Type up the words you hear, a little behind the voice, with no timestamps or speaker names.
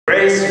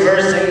Grace,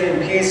 mercy,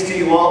 and peace to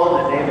you all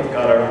in the name of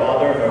God our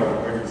Father and our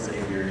Lord and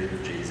Savior,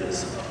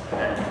 Jesus.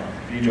 Amen.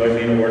 If you join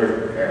me in a word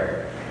of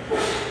prayer.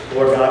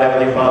 Lord God,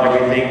 Heavenly Father, we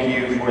thank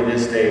you for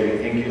this day.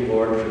 We thank you,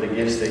 Lord, for the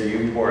gifts that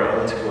you pour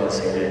out to us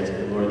in it.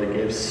 And Lord, the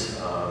gifts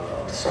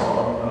of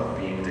song, of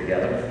being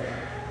together.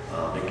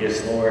 The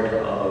gifts, Lord,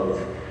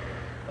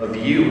 of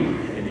you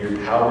and your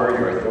power,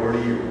 your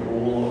authority, your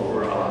rule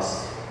over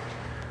us.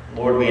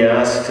 Lord, we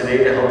ask today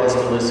to help us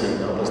to listen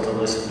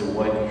to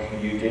what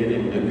you did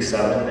in Luke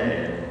 7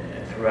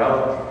 and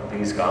throughout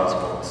these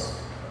Gospels,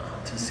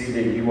 to see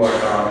that you are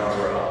God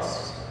for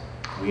us.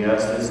 We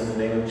ask this in the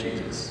name of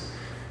Jesus.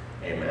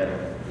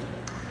 Amen.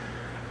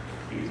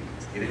 Please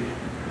get it.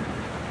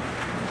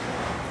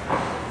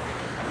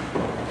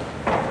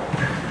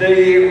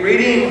 The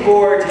reading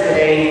for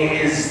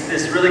today is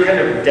this really kind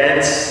of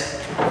dense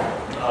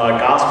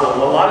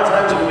gospel. A lot of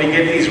times when we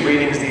get these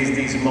readings,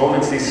 these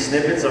moments, these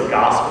snippets of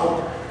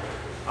gospel,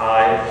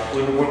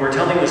 when we're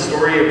telling the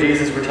story of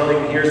Jesus, we're telling,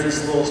 here's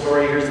this little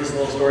story,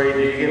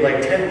 you get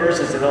like 10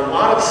 verses, and a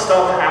lot of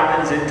stuff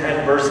happens in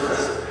 10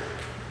 verses.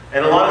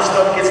 And a lot of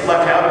stuff gets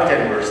left out of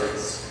 10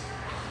 verses,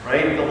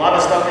 right? A lot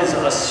of stuff is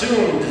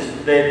assumed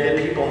that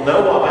people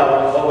know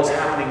about what was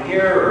happening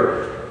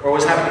here or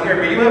what's happening here.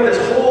 But you have this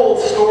whole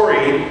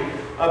story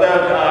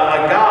about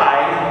a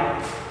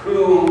guy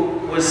who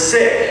was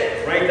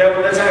sick, right?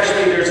 That's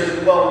actually, let's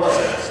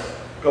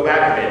go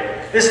back a bit.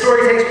 This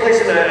story takes place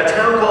in a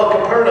town called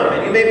Capernaum,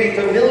 and you may be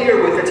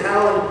familiar with the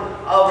town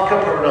of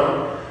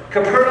Capernaum.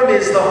 Capernaum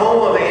is the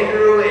home of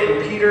Andrew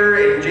and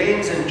Peter and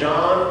James and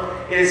John.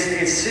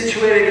 It's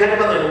situated kind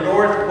of on the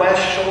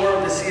northwest shore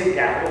of the Sea of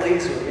Galilee.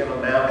 So if you have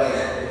a map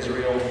of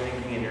Israel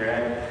thinking in your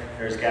head,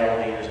 there's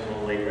Galilee, there's a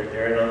little lake right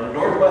there. And on the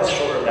northwest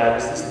shore of that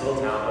is this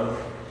little town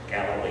of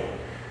Galilee,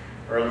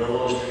 or the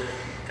little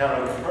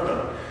town of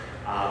Capernaum.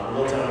 The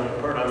little town of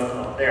Capernaum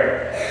up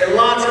there. And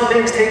lots of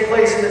things take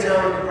place in the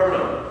town of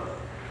Capernaum.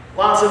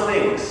 Lots of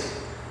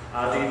things.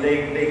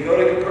 They go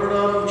to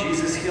Capernaum.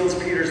 Jesus heals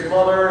Peter's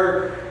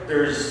mother.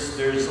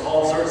 There's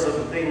all sorts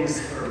of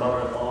things, or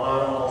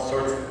mother-in-law, all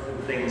sorts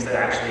of things that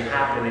actually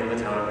happen in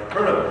the town of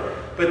Capernaum.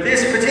 But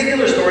this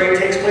particular story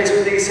takes place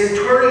with a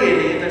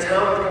centurion in the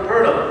town of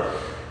Capernaum,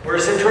 or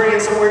a centurion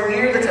somewhere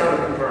near the town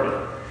of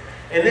Capernaum.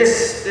 And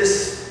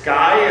this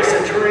guy, a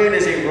centurion,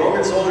 is a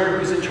Roman soldier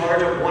who's in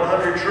charge of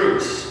 100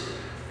 troops.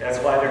 That's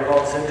why they're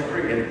called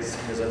centurions,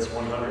 because that's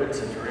 100,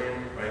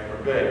 centurion, right?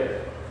 We're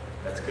good.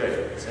 That's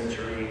good.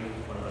 Century,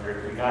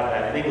 100. We got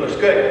that in English.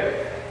 Good.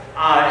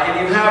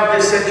 And you have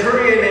this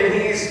centurion, and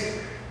he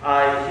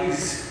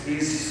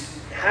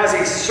has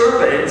a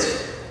servant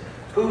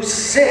who's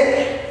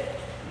sick.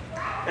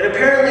 And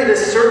apparently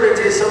this servant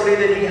is somebody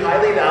that he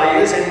highly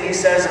values, and he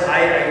says,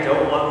 I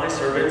don't want my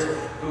servant,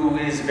 who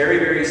is very,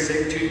 very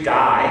sick, to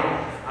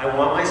die. I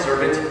want my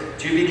servant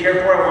to be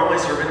cared for. I want my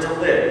servant to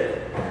live.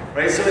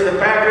 Right? So in the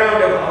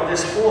background of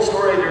this whole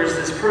story, there's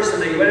this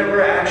person that you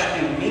never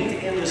actually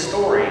meet in the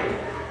story.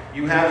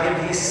 You have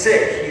him, he's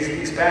sick,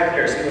 he's back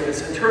there. So you have the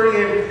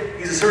centurion,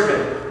 he's a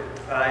servant,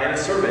 and a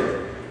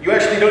servant. You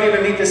actually don't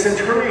even meet the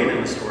centurion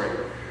in the story.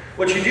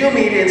 What you do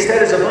meet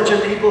instead is a bunch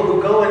of people who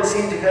go and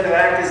seem to kind of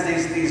act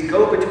as these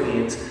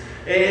go-betweens.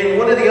 And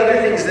one of the other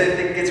things that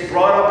gets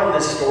brought up in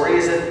this story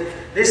is that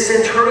this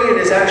centurion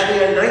is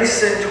actually a nice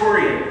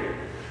centurion.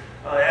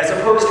 As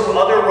opposed to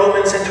other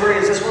Roman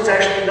centurions, this one's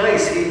actually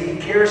nice. He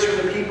cares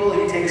for the people,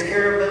 he takes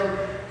care of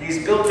them.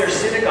 He's built their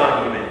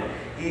synagogue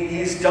even.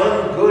 He's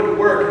done good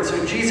work. And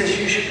so Jesus,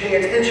 you should pay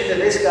attention to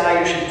this guy.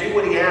 You should do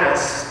what he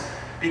asks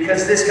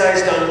because this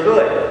guy's done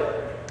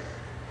good.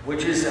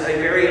 Which is a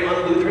very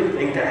un-Lutheran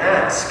thing to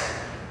ask,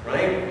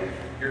 right?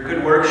 Your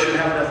good works should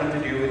have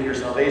nothing to do with your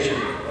salvation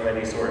of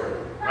any sort,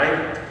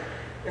 right?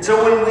 And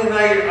so when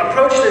I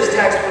approach this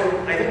text,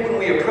 when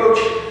we approach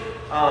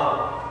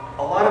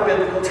a lot of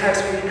biblical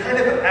texts, we can kind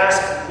of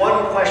ask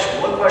one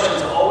question. One question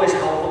is always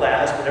helpful to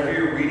ask whenever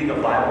you're reading a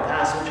Bible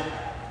passage.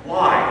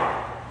 Why?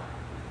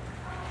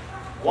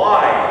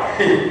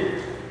 Why?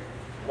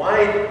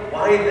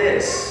 Why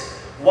this?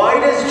 Why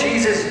does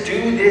Jesus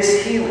do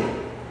this healing?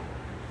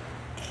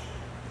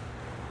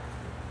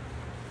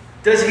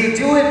 Does he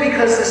do it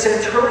because the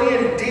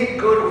centurion did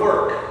good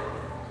work?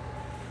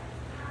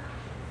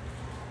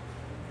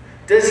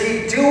 Does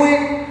he do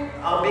it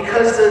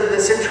because the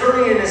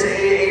centurion is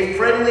a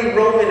friendly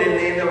Roman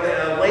in a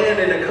land,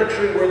 in a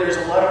country where there's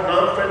a lot of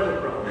non-friendly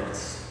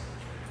Romans?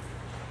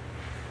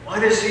 Why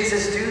does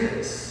Jesus do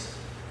this?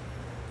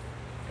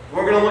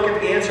 We're going to look at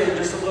the answer in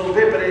just a little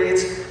bit, but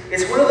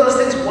it's one of those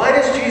things. Why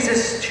does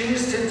Jesus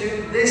choose to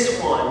do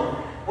this one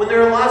when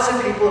there are lots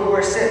of people who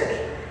are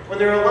sick? When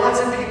there are lots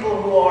of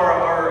people who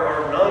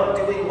are not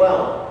doing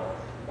well?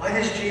 Why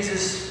does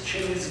Jesus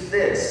choose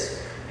this?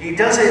 He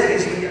does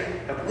it, he,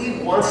 I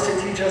believe, wants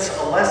to teach us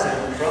a lesson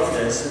from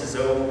this, and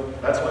so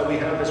that's why we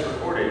have this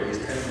recorded, these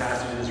 10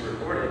 passages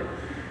recorded.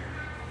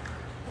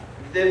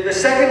 The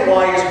second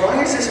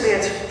why is this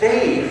man's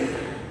faith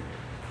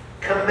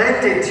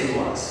commended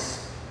to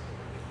us?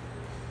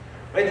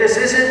 Right? This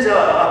isn't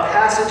a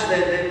passage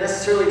that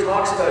necessarily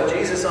talks about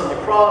Jesus on the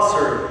cross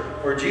or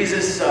or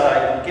Jesus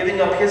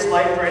giving up his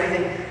life for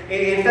anything.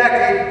 In fact,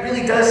 it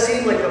really does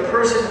seem like the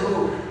person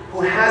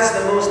who has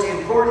the most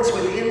importance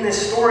within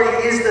this story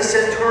is the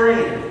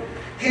centurion.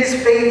 His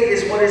faith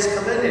is what is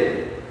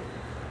commended.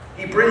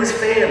 He brings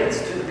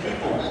fans to the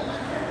people.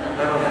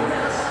 I don't know.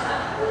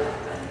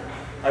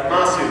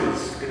 Masu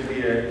is going to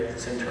be a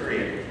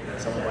centurion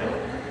at some point.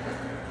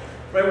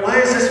 Right? Why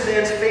is this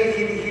man's faith?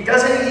 He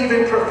doesn't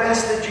even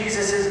profess that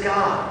Jesus is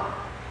God.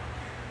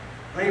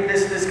 Right?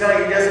 This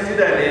guy, he doesn't do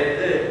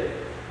that.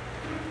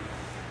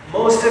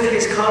 Most of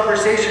his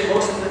conversation,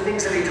 most of the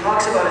things that he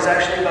talks about is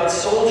actually about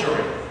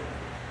soldiering.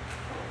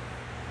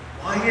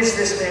 Why is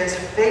this man's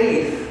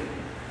faith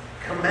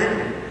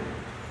commended?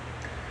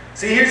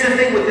 See, here's the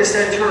thing with the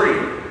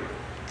centurion.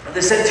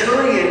 The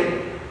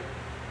centurion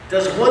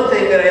does one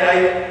thing that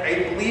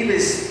I believe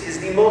is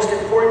the most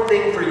important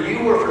thing for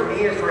you or for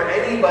me or for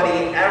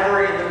anybody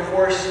ever in the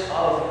course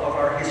of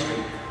our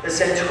history. The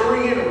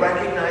centurion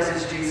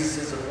recognizes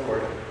Jesus'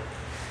 authority.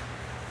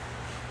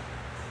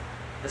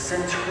 The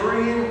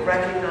centurion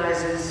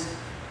recognizes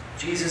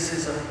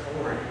Jesus'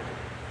 authority.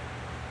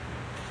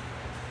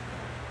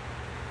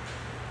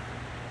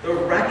 The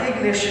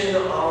recognition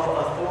of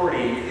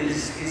authority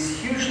is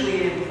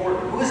hugely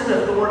important. Who is an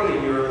authority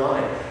in your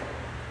life?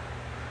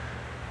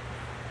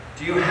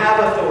 Do you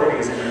have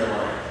authorities in your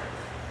life?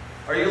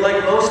 Are you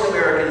like most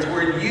Americans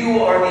where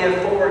you are the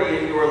authority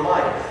in your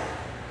life?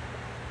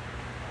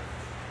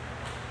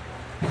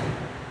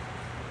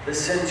 The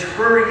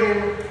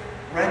centurion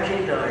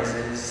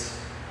recognizes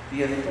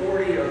the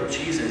authority of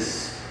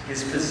Jesus,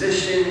 his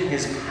position,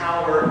 his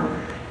power,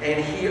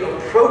 and he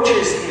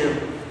approaches him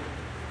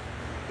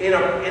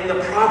in the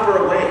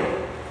proper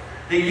way.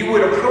 That you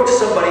would approach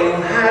somebody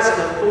who has an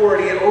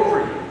authority over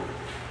you.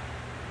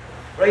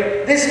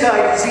 Right? This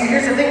guy, see,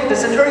 here's the thing with the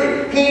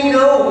centurion. He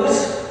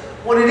knows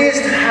what it is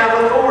to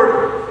have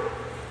authority.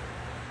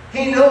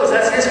 He knows,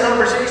 that's his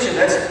conversation.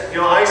 That's,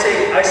 I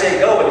say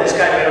go, and this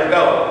guy better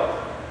go.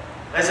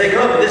 I say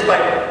come, and this guy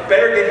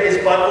better get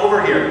his butt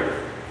over here.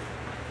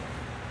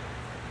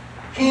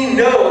 He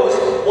knows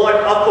what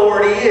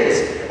authority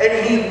is.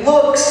 And he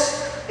looks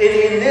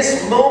in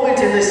this moment,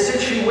 in this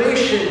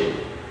situation,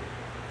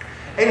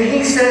 and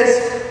he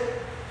says,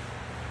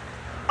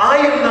 I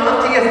am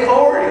not the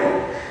authority.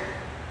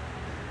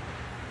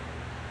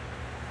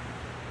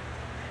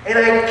 And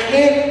I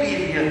can't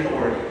be the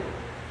authority.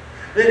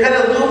 The kind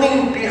of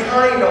looming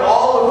behind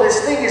all of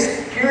this thing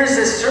is, here's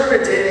this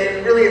servant,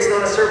 and really it's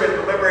not a servant.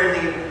 Remember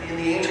in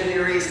the ancient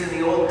Near East, in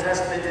the Old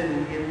Testament,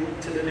 and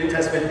into the New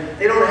Testament,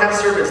 they don't have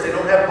servants, they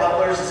don't have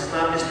butlers. This is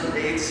not Mr.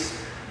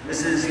 Bates.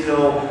 This is,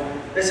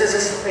 this is a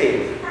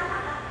slave.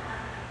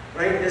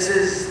 Right? This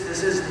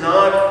is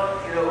not,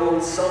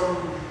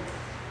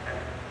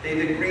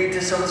 they've agreed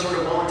to some sort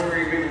of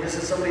voluntary agreement. This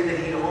is somebody that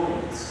he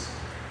owns.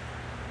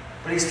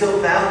 But he still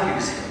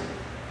values him.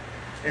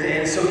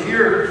 And so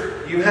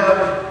here you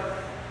have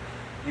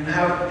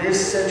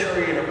this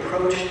centurion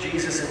approach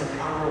Jesus in the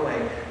proper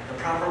way. The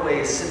proper way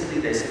is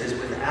simply this. It is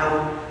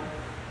without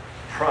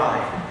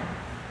pride.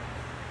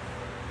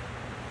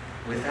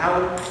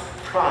 Without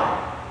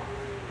pride.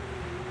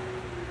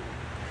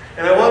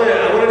 And I want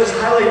to just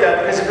highlight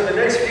that because for the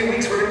next few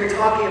weeks we're going to be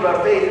talking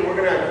about faith, and we're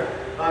going to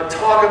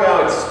talk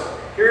about,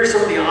 here are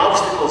some of the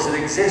obstacles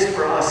that exist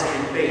for us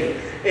in faith.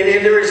 And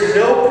there is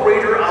no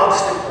greater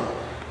obstacle.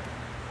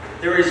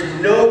 There is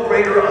no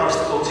greater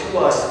obstacle to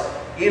us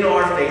in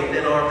our faith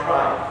than our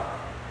pride.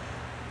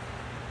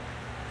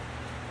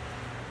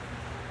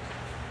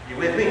 You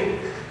with me?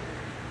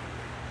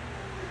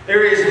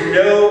 There is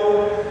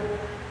no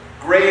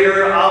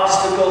greater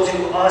obstacle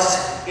to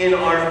us in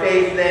our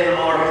faith than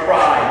our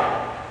pride.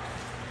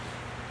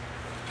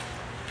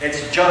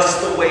 It's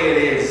just the way it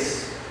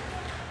is.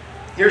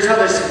 Here's how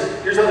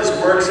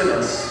this works in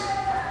us.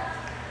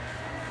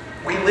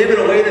 We live in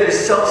a way that is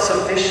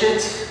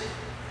self-sufficient.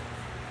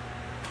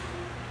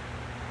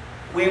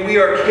 We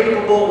are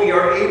capable, we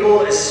are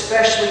able,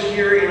 especially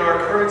here in our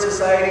current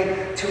society,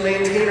 to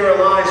maintain our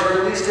lives, or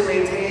at least to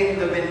maintain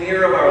the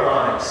veneer of our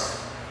lives.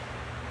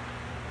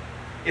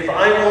 If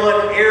I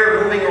want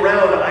air moving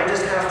around, I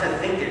just have to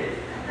think it.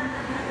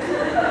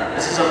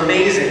 This is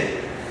amazing.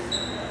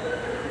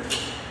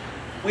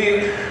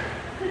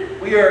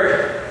 We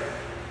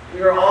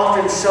are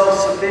often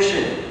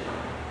self-sufficient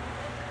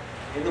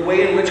in the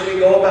way in which we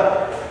go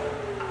about.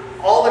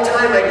 All the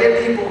time I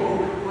get people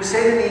who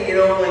say to me,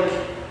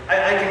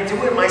 I can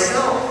do it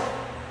myself.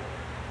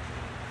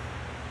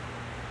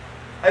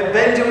 I've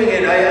been doing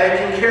it. I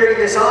can carry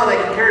this on. I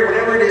can carry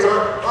whatever it is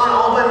on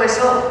all by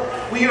myself.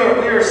 We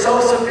are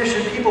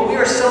self-sufficient people. We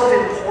are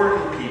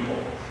self-important people.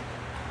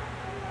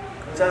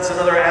 That's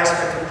another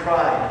aspect of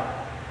pride.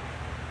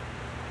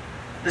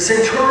 The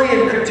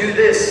centurion could do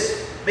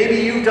this. Maybe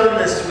you've done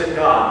this with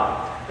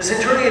God. The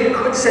centurion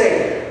could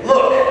say,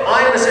 look,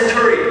 I am a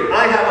centurion.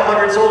 I have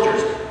 100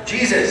 soldiers.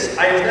 Jesus,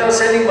 I am now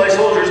sending my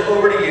soldiers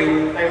over to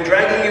you. I am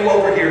dragging you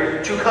over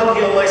here to come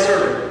heal my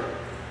servant.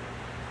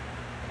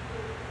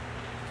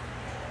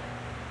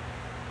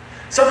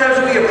 Sometimes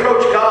we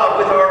approach God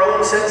with our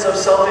own sense of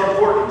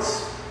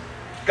self-importance.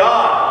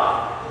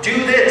 God,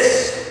 do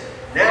this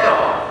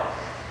now.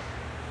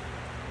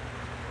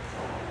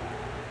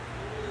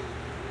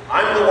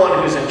 I'm the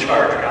one who's in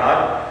charge,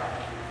 God.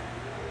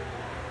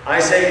 I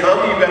say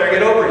come, you better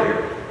get over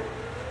here.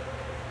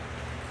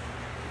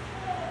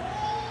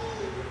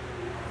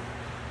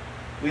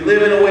 We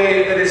live in a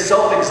way that is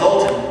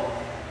self-exaltant.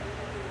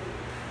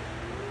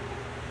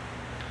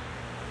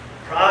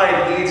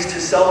 Pride leads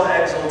to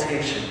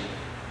self-exaltation,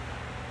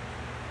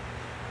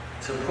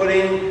 to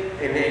putting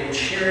and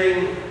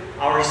cheering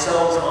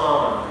ourselves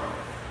on.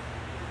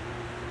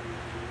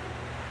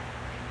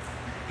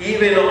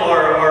 Even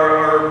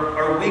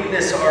our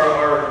weakness,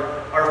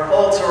 our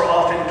faults are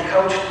often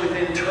couched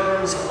within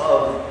terms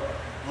of,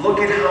 look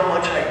at how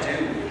much I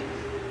do.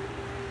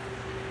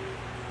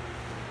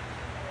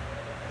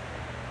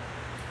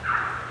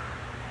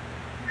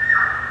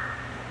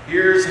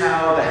 Here's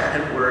how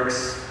that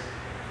works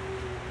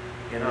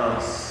in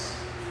us.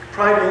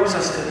 Pride moves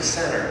us to the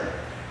center.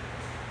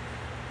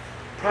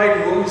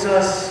 Pride moves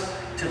us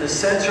to the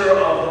center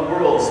of the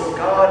world. So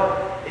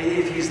God,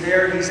 if he's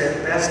there, he's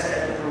at best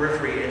at the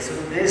periphery. And so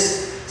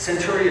this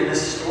centurion,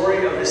 this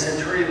story of the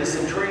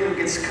centurion who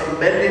gets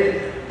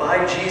commended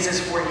by Jesus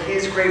for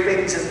his great faith.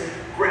 He says,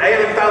 I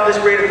haven't found this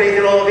greater faith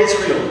in all of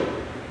Israel.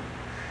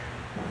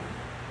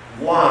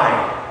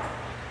 Why?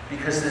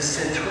 Because the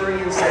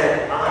centurion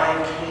said, I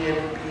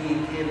can't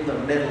be in the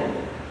middle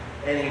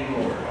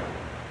anymore.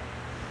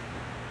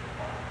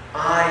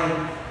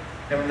 I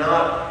am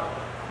not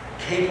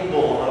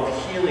capable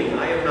of healing.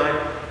 I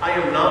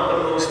am not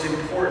the most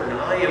important.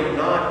 I am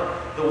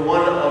not the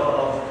one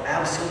of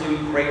absolute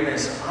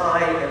greatness.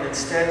 I am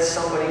instead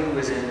somebody who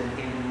is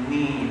in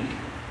need.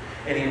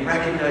 And he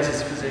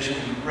recognizes his position.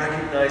 He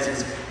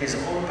recognizes his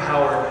own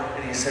power.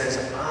 And he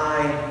says,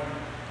 I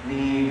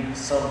need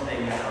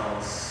something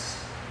else.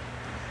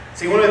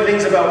 See, one of the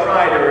things about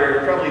pride,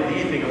 or probably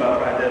the thing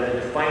about pride, the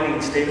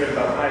defining statement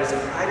about pride, is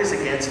that pride is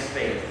against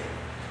faith.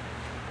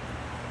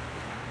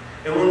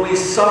 And when we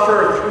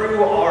suffer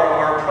through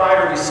our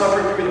pride, or we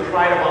suffer through the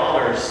pride of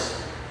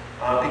others,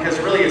 because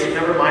really it's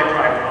never my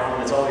pride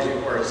problem, it's always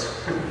yours,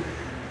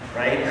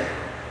 right?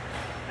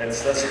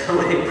 That's the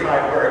way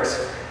pride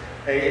works.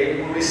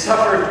 When we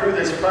suffer through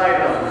this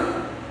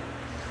pride,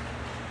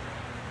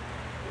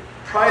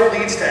 pride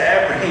leads to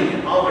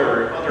every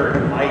other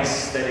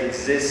vice that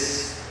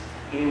exists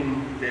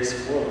in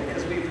this world,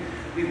 because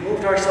we've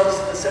moved ourselves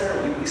to the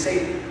center. We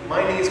say,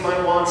 my needs,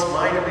 my wants,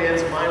 my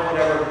demands, my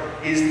whatever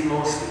is the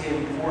most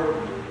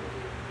important.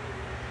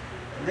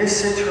 And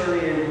this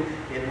centurion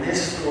in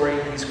this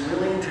story, he's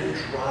willing to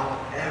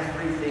drop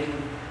everything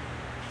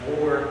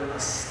for a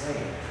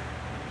slave.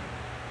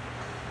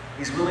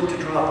 He's willing to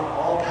drop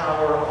all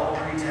power, all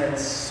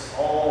pretense,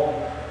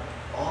 all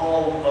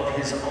of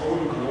his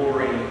own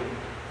glory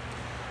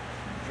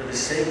for the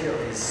sake of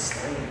his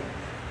slave.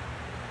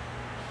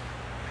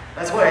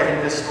 That's why I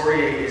think this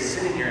story is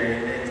sitting here,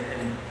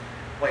 and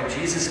why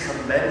Jesus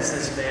commends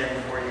this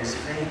man for his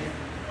faith.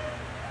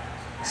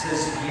 He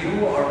says,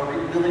 you are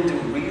willing to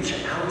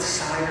reach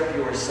outside of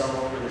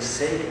yourself for the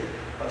sake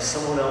of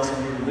someone else,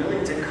 and you're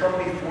willing to come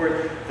before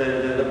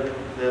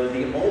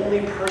the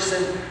only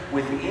person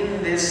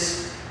within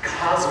this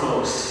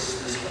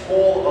cosmos, this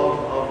whole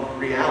of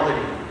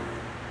reality,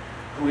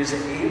 who is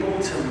able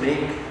to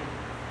make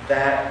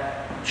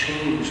that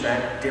change,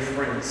 that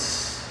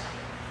difference.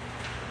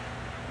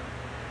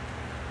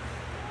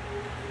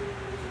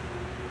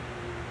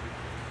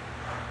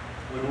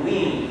 When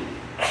we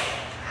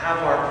have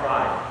our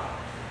pride,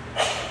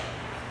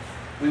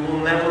 we will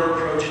never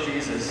approach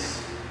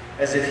Jesus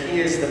as if he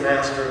is the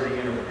master of the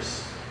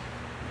universe,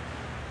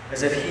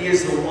 as if he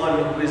is the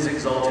one who is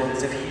exalted,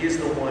 as if he is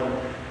the one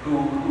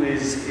who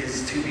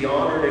is to be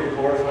honored and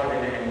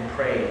glorified and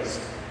praised.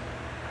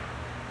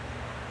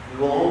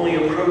 We will only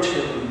approach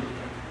him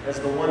as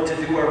the one to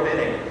do our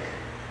bidding,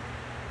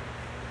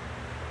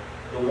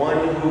 the one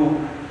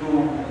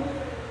who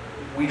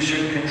we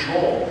should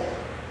control.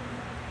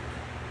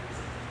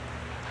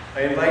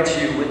 I invite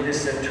you with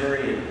this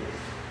centurion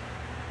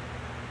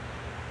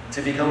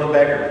to become a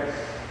beggar,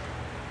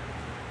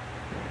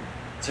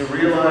 to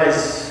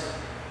realize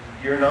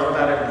you're not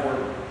that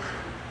important,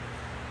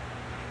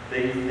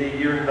 that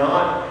you're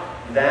not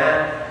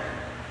that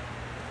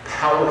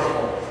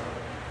powerful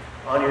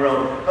on your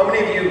own. How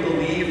many of you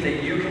believe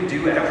that you can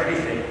do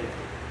everything?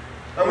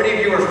 How many of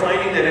you are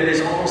finding that it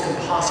is almost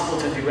impossible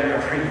to do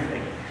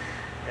everything?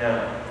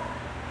 Yeah.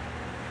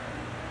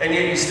 And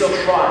yet you still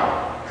try.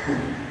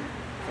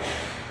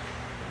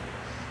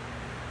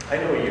 I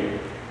know you.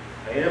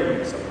 I am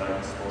you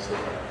sometimes, most of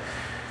the time.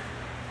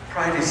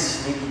 Pride is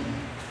sneaky.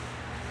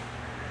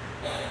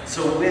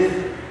 So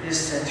with this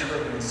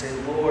centurion, say,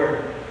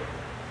 Lord,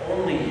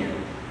 only you.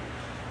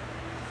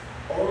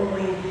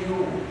 Only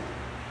you.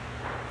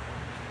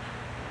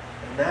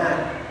 And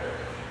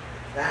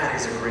that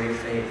is a great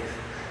faith.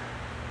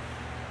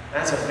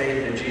 That's a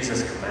faith that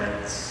Jesus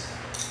commands.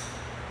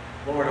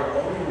 Lord,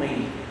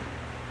 only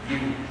you.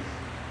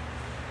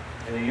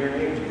 And in your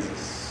name,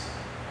 Jesus.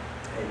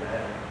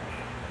 Amen.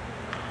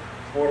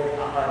 Lord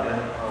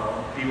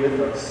God, be with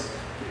us.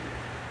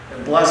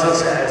 And bless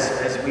us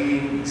as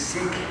we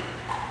seek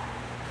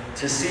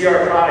to see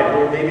our pride.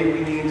 Lord, maybe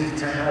we need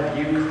to have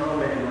you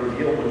come and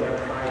reveal what that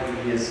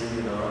pride is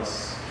in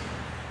us.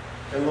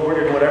 And Lord,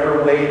 in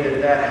whatever way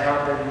that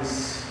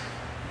happens,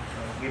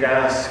 we'd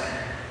ask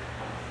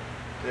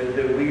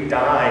that we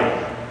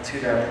die to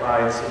that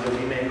pride so that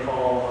we may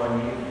call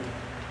on you.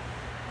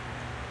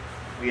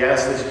 We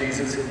ask this,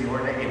 Jesus, in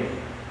your name.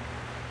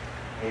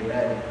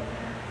 Amen.